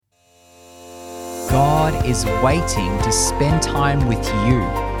God is waiting to spend time with you.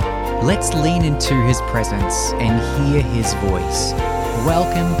 Let's lean into His presence and hear His voice.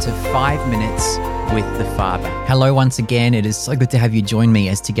 Welcome to 5 Minutes with the Father. Hello once again. It is so good to have you join me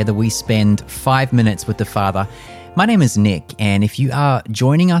as together we spend 5 minutes with the Father. My name is Nick, and if you are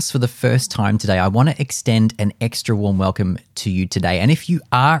joining us for the first time today, I want to extend an extra warm welcome to you today. And if you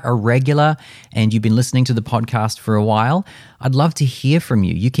are a regular and you've been listening to the podcast for a while, I'd love to hear from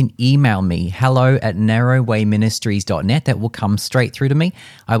you. You can email me, hello@narrowwayministries.net. That will come straight through to me.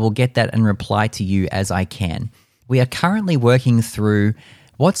 I will get that and reply to you as I can. We are currently working through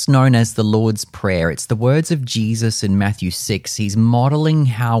what's known as the Lord's Prayer. It's the words of Jesus in Matthew 6. He's modeling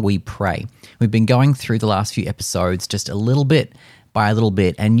how we pray. We've been going through the last few episodes just a little bit by a little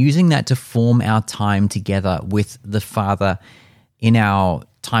bit and using that to form our time together with the Father in our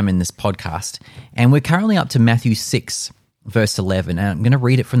time in this podcast. And we're currently up to Matthew 6, verse 11. And I'm going to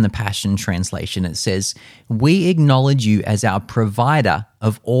read it from the Passion Translation. It says, "We acknowledge you as our provider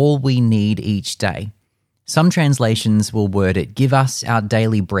of all we need each day." Some translations will word it, "Give us our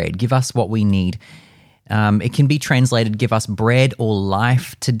daily bread, give us what we need." It can be translated, "Give us bread or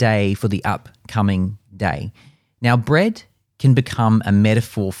life today for the upcoming day." Now, bread can become a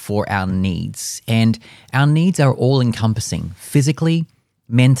metaphor for our needs, and our needs are all-encompassing, physically,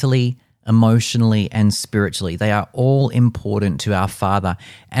 mentally, emotionally, and spiritually. They are all important to our Father,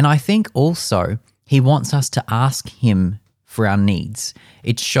 and I think also He wants us to ask Him for our needs.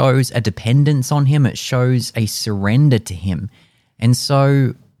 It shows a dependence on Him. It shows a surrender to Him. And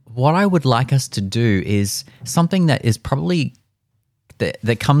so what I would like us to do is something that is probably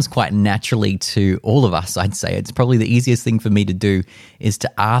that comes quite naturally to all of us, I'd say. It's probably the easiest thing for me to do is to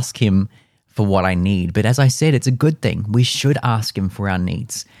ask Him for what I need. But as I said, it's a good thing. We should ask Him for our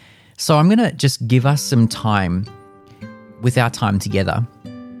needs. So I'm going to just give us some time with our time together,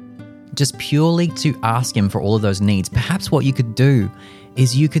 just purely to ask Him for all of those needs. Perhaps what you could do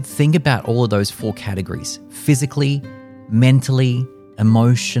is you could think about all of those four categories: physically, mentally,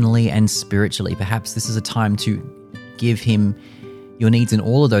 emotionally, and spiritually. Perhaps this is a time to give Him your needs in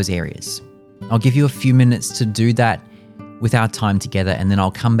all of those areas. I'll give you a few minutes to do that with our time together, and then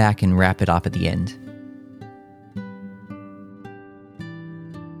I'll come back and wrap it up at the end.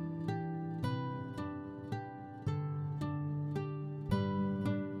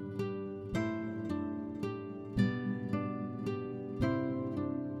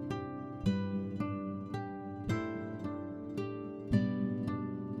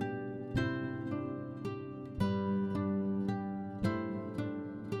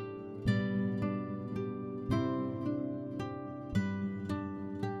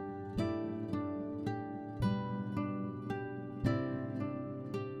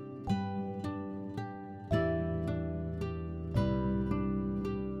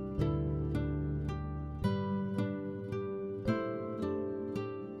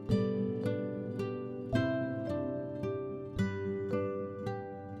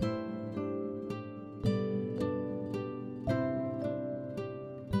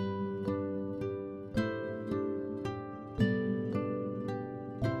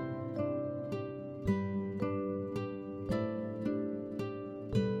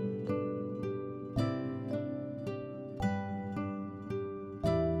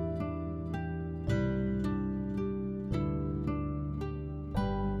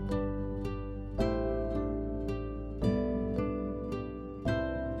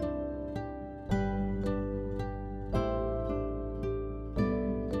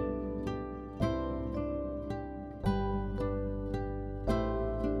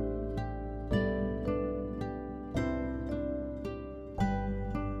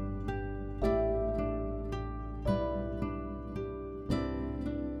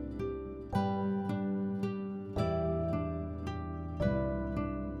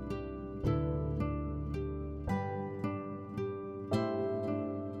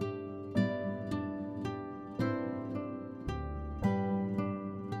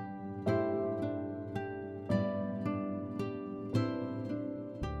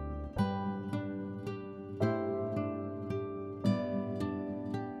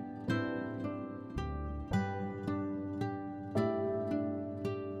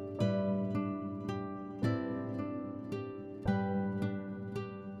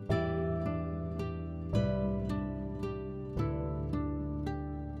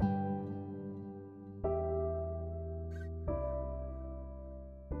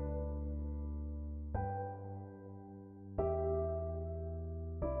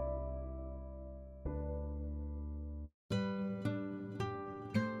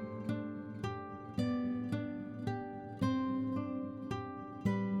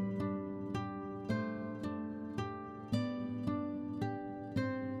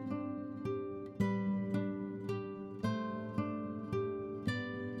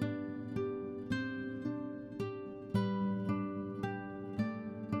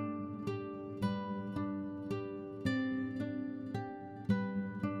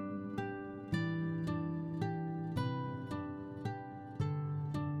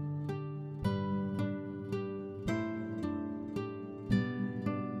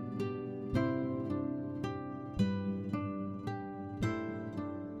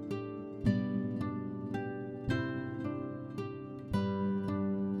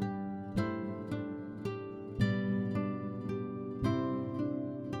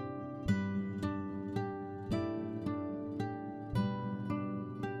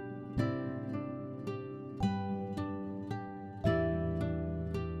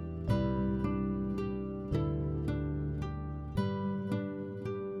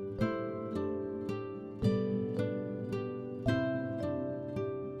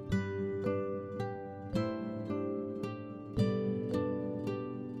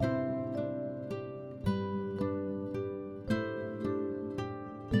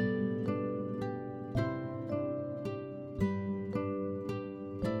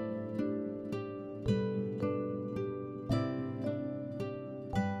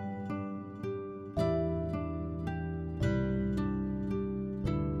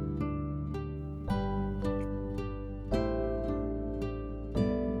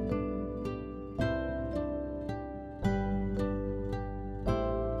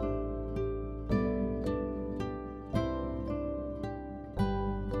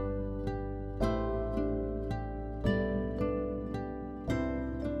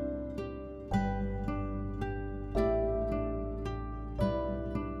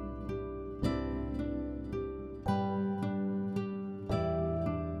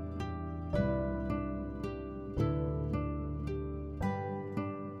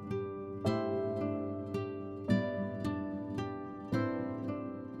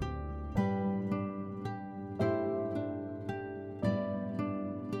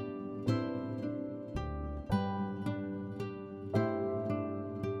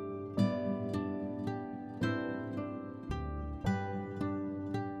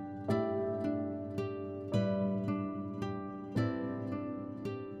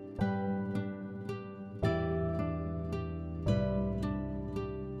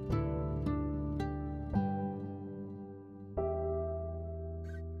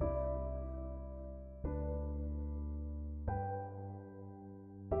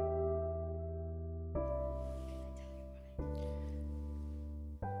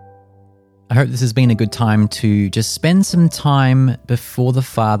 I hope this has been a good time to just spend some time before the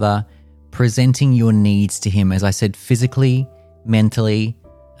Father, presenting your needs to Him, as I said, physically, mentally,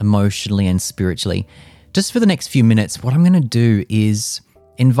 emotionally, and spiritually. Just for the next few minutes, what I'm going to do is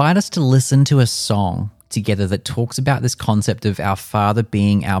invite us to listen to a song together that talks about this concept of our Father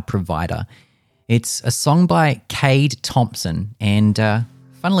being our provider. It's a song by Cade Thompson, and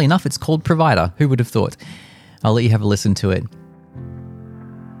funnily enough, it's called Provider. Who would have thought? I'll let you have a listen to it.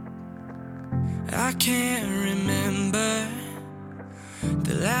 I can't remember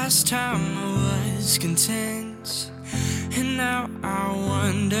the last time I was content, and now I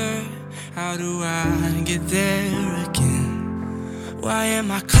wonder, how do I get there again? Why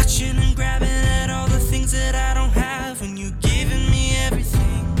am I clutching and grabbing at all the things that I don't have when you've given me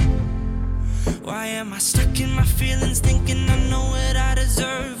everything? Why am I stuck in my feelings thinking I know what I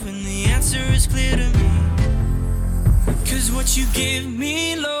deserve when the answer is clear to me? 'Cause what you give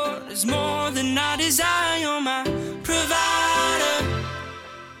me, Lord, is more than I desire. You're my provider.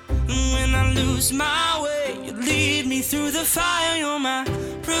 And when I lose my way, you lead me through the fire. You're my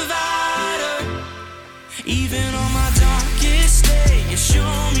provider. Even on my darkest day, you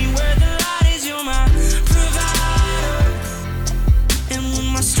show me where the light is. You're my provider. And when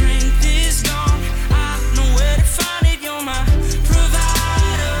my strength is gone, I know where to find it. You're my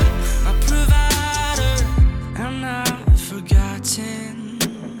provider, my provider. I'm not forgotten.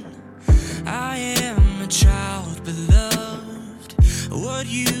 I am a child beloved. What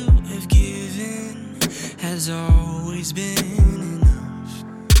you have given has always been enough.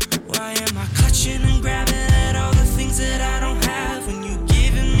 Why am I clutching and grabbing at all the things that I don't have when you've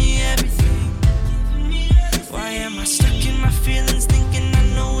given me everything? Why am I stuck in my feelings thinking I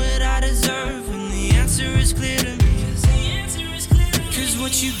know what I deserve when the answer is clear to me? 'Cause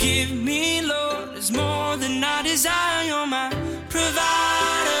what you give me, Lord, is more than I desire. You're my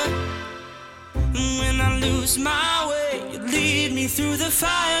provider. And when I lose my way, you lead me through the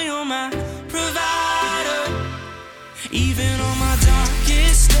fire. You're my provider. Even on my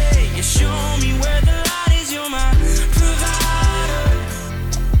darkest day, you show me where the light is. You're my provider.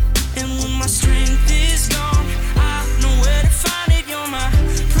 And when my strength is gone, I know where to find it. You're my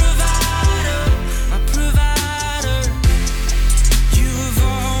provider, my provider. You have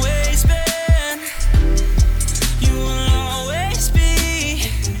always been, you will always be.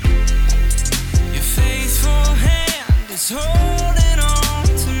 Your faithful hand is holding on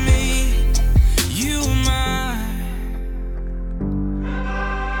to me. You are mine.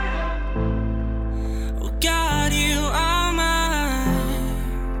 Oh God, you are mine.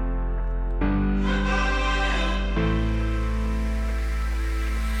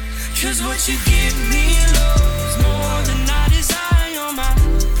 'Cause what you give me, Lord, is more than I desire. You're my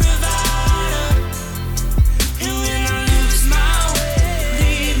provider. And when I lose my way,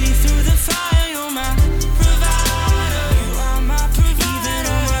 lead me through the fire. You're my provider. You are my provider. Even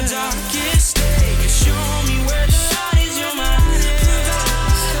on my darkest day, you show me where the light is. You're my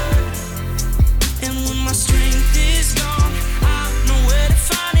provider. And when my strength is gone, I know where to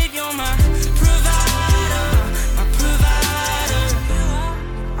find it. You're my provider, my provider.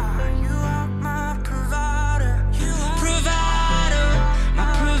 You are my provider. Provider, my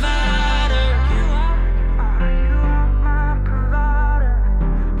provider. You are my provider.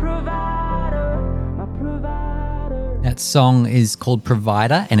 Provider, my provider. That song is called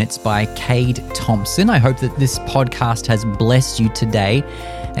Provider, and it's by Cade Thompson. I hope that this podcast has blessed you today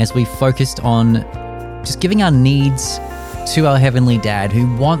as we focused on just giving our needs to our Heavenly Dad, who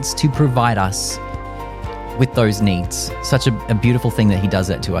wants to provide us with those needs. Such a beautiful thing that He does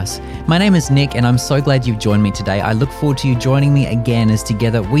that to us. My name is Nick, and I'm so glad you've joined me today. I look forward to you joining me again as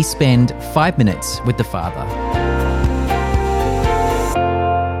together we spend 5 minutes with the Father.